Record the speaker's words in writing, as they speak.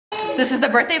This is the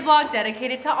birthday vlog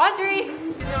dedicated to Audrey.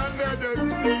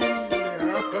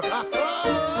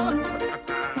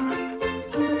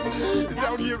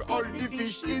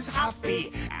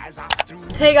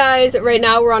 Hey guys, right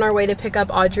now we're on our way to pick up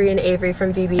Audrey and Avery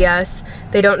from VBS.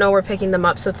 They don't know we're picking them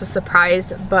up, so it's a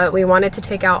surprise, but we wanted to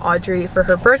take out Audrey for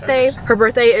her birthday. Her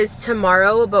birthday is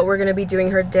tomorrow, but we're gonna be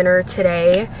doing her dinner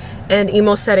today, and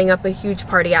Emo's setting up a huge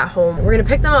party at home. We're gonna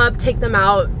pick them up, take them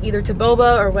out either to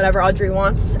Boba or whatever Audrey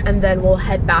wants, and then we'll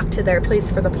head back to their place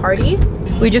for the party.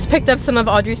 We just picked up some of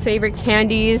Audrey's favorite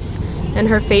candies and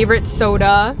her favorite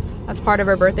soda as part of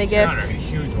her birthday gift. A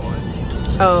huge one.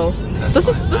 Oh, this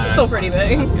is still pretty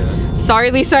big.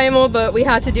 Sorry, Lisa Imo, but we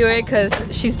had to do it because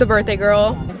she's the birthday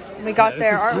girl. We got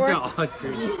their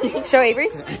artwork. Show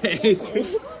Avery's.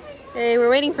 Hey, we're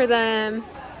waiting for them.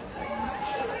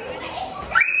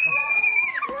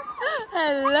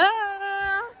 Hello.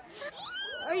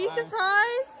 Are you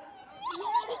surprised?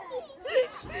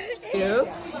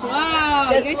 Wow.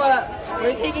 Guess what?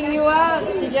 We're taking you out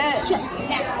to get. Where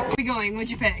are we going? What'd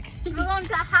you pick? We're going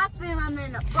to Happy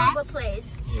Lemon Boba place.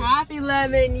 Happy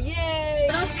Lemon, yay!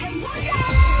 I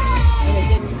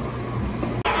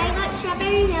got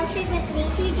strawberry milkshake with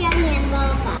lychee jelly and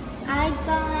boba. I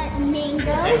got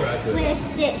mango with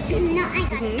this. No, I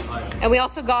got it. And we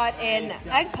also got an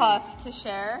egg puff to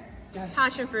share.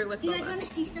 Passion fruit with Do you guys boba. want to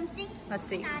see something? Let's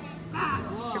see.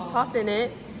 You're popping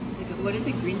it. What is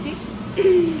it, green tea?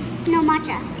 No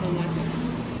matcha.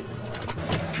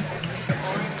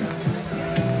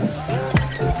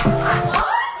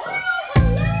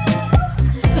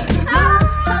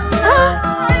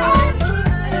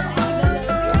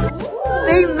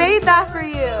 They made that for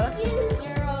you.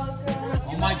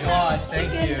 Oh my gosh,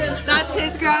 thank you. That's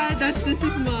his grad. This is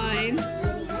mine.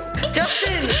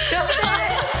 Justin!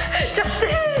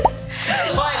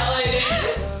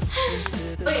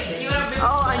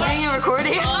 Oh, I'm doing a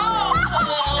recording.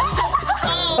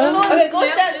 Okay, go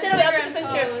sit away. I'll take a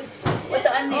picture with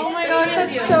the undies. Oh my gosh,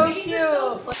 that's so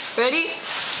cute. Ready,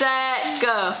 set,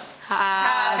 go.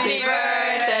 Happy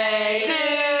birthday to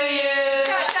you.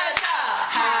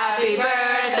 Happy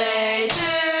birthday to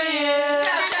you.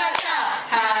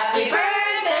 Happy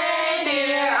birthday,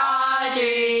 dear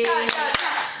Audrey.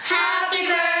 Happy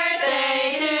birthday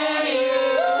to you.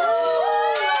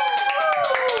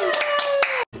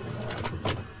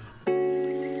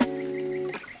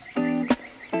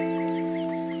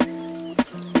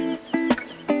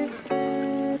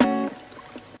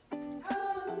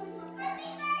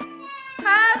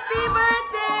 Happy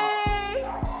birthday!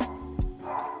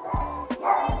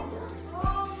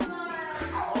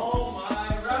 Oh my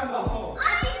Rambo!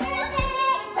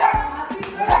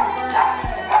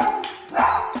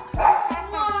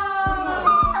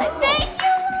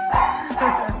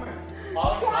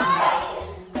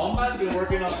 Mom's been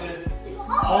working on this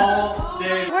all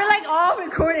day. We're like all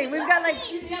recording. We've got like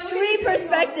 3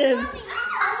 perspectives.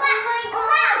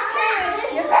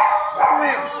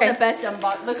 The best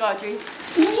unbox. Look, Audrey.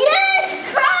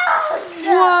 Yes, crowd!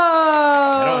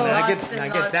 Whoa! I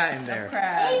get that in there.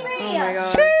 Avery, Oh my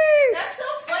god. That's so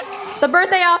funny. The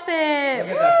birthday outfit!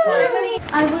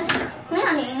 I was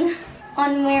planning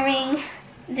on wearing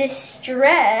this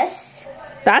dress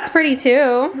That's pretty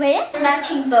too. with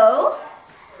matching bow,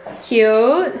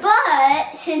 Cute.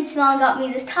 but since mom got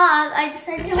me this top, I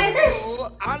decided to wear this.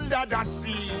 Under the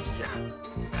sea,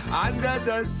 under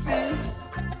the sea.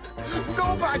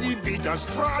 Nobody beat us,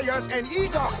 fry us, and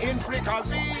eat us in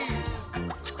fricassee.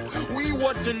 We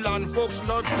want the land folks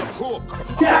loves to cook.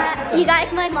 You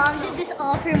guys, my mom did this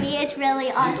all for me. It's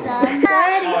really awesome.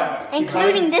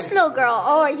 Including this little girl.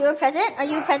 Oh, are you a present? Are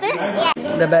you a present? Yes.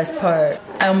 The best part.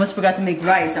 I almost forgot to make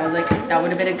rice. I was like, that would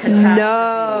have been a catastrophe.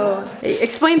 No.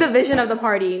 Explain the vision of the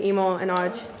party, Emo and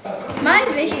Audrey. My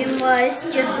vision was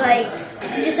just like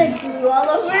glue all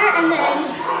over, and then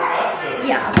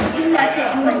yeah, that's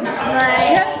it.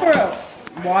 That's for a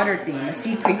water theme, a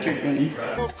sea creature theme.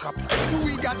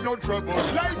 We got no trouble.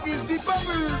 Life is the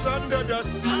bubbles under the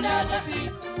sea. Under the sea.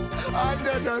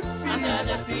 Under the sea. Under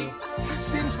the sea.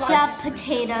 Since We have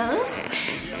potatoes.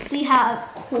 We have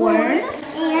corn.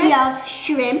 We have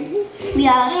shrimp. We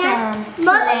have some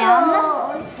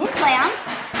lamb.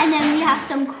 And then we have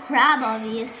some crab,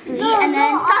 obviously. And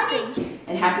then sausage.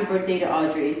 And happy birthday to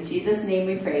Audrey. In Jesus' name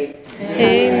we pray.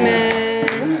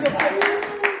 Amen.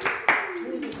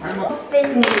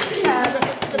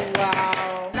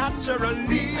 wow. Naturally,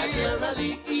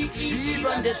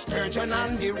 even the sturgeon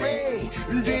and the ray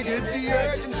did the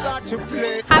urge and start to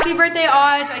play. Happy birthday,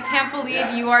 Audrey. I can't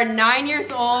believe you are 9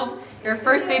 years old. Your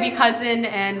first baby cousin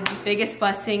and biggest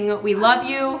blessing. We love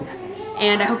you.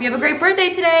 And I hope you have a great birthday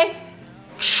today.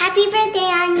 Happy birthday,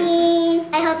 Annie.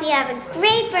 I hope you have a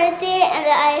great birthday, and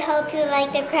I hope you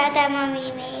like the crowd that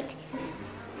Mommy made.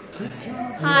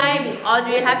 Hi,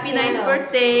 Audrey. Happy 9th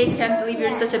birthday. Can't believe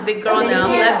you're such a big girl now.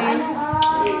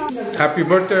 Love you. Happy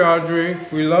birthday, Audrey.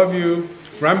 We love you.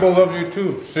 Rambo loves you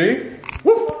too. See?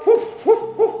 Woof, woof,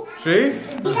 woof, woof. See?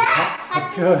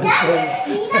 Happy birthday,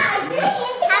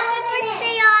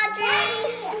 Audrey.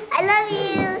 I love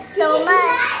you so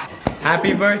much.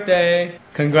 Happy birthday.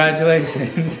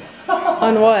 Congratulations.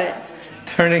 On what?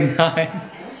 Turning 9.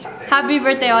 Happy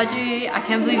birthday, Audrey. I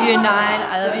can't believe you're 9.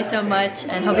 I love you so much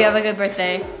and hope you have a good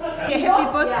birthday. Happy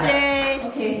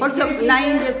birthday. 벌써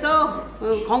 9 됐어.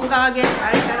 건강하게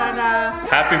잘 자라라.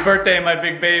 Happy birthday, my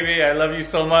big baby. I love you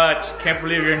so much. Can't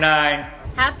believe you're 9.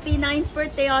 Happy 9th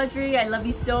birthday, Audrey. I love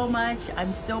you so much.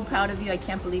 I'm so proud of you. I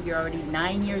can't believe you're already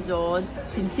 9 years old.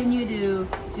 Continue to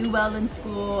do well in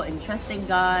school and trust in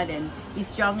God and be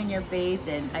strong in your faith.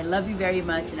 And I love you very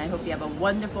much. And I hope you have a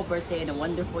wonderful birthday and a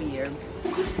wonderful year. A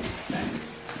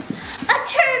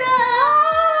turtle!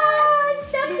 Oh,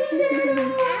 stuffy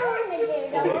turtle!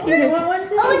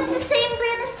 Oh, it's the same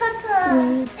brand as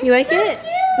Toto. You like it?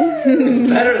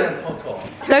 Better than Toto.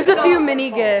 There's a few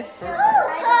mini gifts.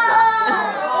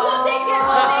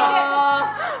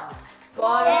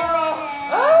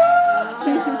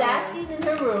 Stashed these in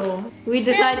her room. We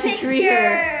decided to treat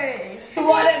her.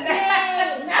 What is that?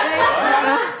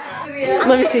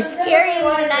 Let me see. Scary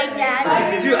one night,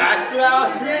 Dad. Did you ask for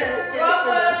that?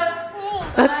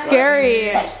 That's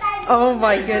scary. Oh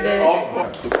my goodness.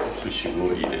 Sushi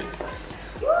will eat it.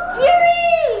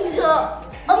 Earrings!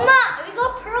 Oma, we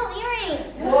got pearl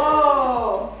earrings.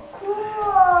 Whoa.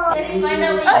 Cool. Did you find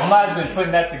out Mama's been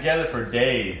putting that together for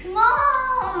days.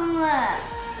 Mom!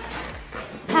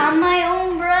 Have my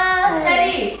own brush.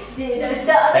 Teddy.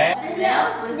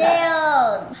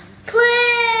 Nails.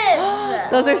 Clips.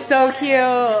 Those are so cute.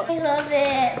 I love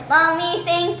it. Mommy,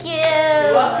 thank you.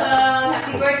 You're welcome.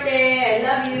 Happy birthday. I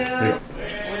love you.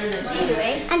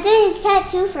 I'm doing a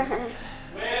tattoo for her.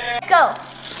 Go.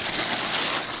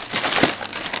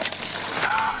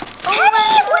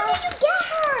 Teddy, what did you get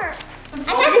her? I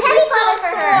got Teddy bought it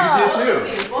for her. You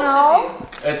did too. No.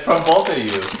 It's from both of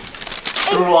you.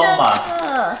 Through It's so Mama.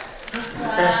 cool. I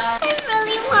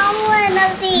really want one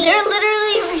of these. They're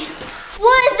literally.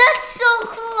 What? That's so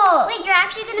cool. Wait, you're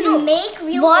actually gonna make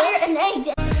real water and eggs.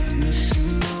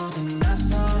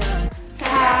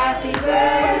 Happy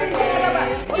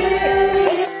birthday to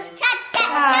you.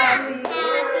 Happy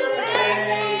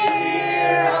birthday,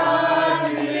 dear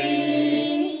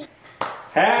Audrey.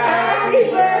 Happy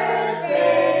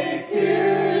birthday to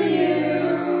you.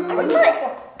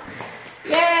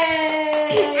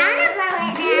 Yay! I'm gonna blow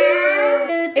it now.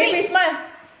 2, 3. Avery, smile.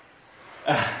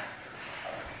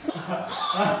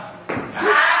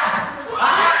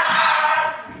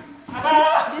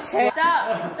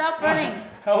 Stop running.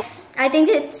 I think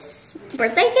it's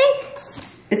birthday cake.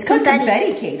 It's called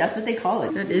confetti cake. That's what they call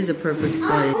it. That is a perfect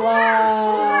size.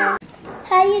 Wow.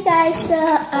 Hi, you guys.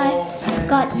 I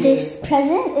got this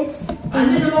present. It's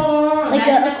like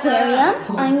an aquarium.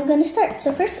 I'm gonna start.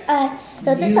 So first, I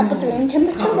filled this up with room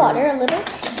temperature water, a little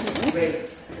tea.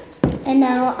 And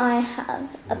now I have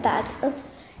a bag of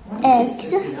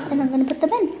eggs, and I'm gonna put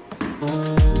them in.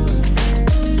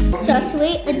 So I have to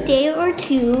wait a day or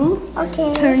two.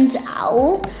 Okay. Turns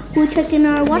out we'll check in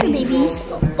our water babies.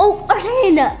 Oh,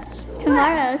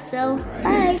 tomorrow. So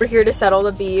bye. We're here to settle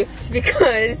the beef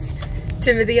because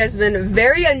Timothy has been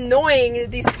very annoying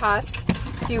these past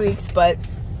few weeks, but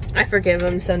I forgive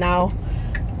him. So now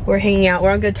we're hanging out.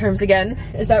 We're on good terms again.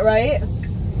 Is that right?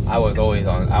 I was always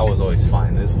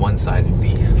fine. This one-sided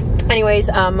beef. Anyways,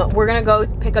 we're gonna go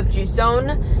pick up Juice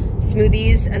Zone,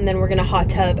 smoothies, and then we're gonna hot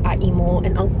tub at Emo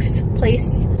and Unk's place.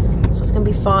 So it's gonna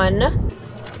be fun.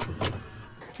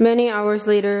 Many hours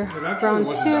later, round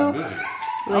 2,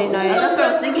 late night. That's what I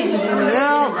was thinking.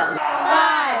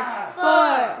 5,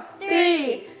 4,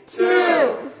 3,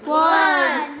 2,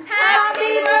 1.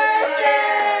 Happy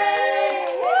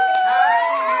birthday!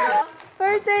 Woo!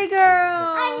 Birthday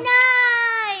girl! I'm 9.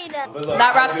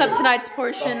 That wraps up tonight's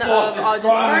portion of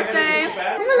Audrey's birthday.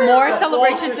 More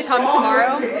celebrations to come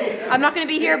tomorrow. I'm not going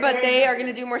to be here, but they are going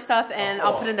to do more stuff, and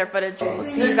I'll put in their footage. We'll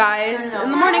see you guys in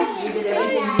the morning.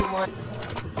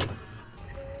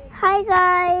 Hi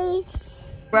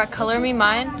guys. We're at Color Me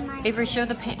Mine. Avery, show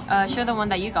the one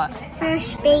that you got.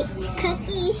 Fresh baked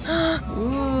cookies.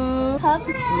 Ooh. Cup.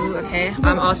 Ooh, okay.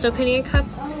 I'm also painting a cup,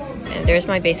 and there's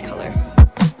my base color.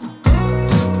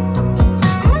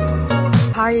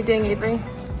 How are you doing, Avery?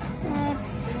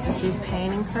 So she's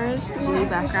painting hers, blue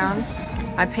background.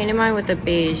 I painted mine with a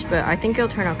beige, but I think it'll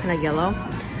turn out kind of yellow.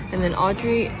 And then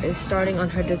Audrey is starting on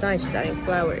her design. She's adding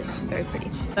flowers. Very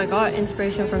pretty. I got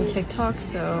inspiration from TikTok,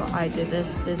 so I did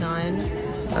this design.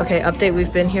 Okay, update.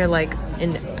 We've been here like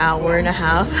an hour and a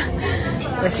half.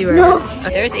 Let's see where it is.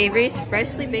 There's Avery's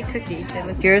freshly baked cookies.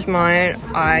 And here's mine.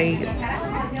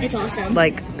 It's awesome.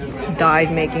 Like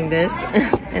died making this.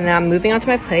 And then I'm moving on to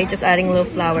my plate, just adding little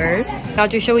flowers.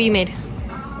 Audrey, show what you made.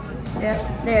 Yeah,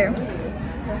 there.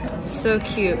 So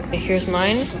cute. Okay, here's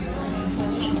mine.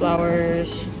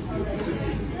 Flowers.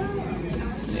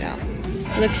 Yeah.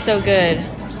 Looks so good.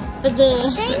 But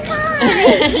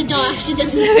the dog actually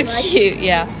doesn't look So cute,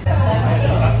 yeah.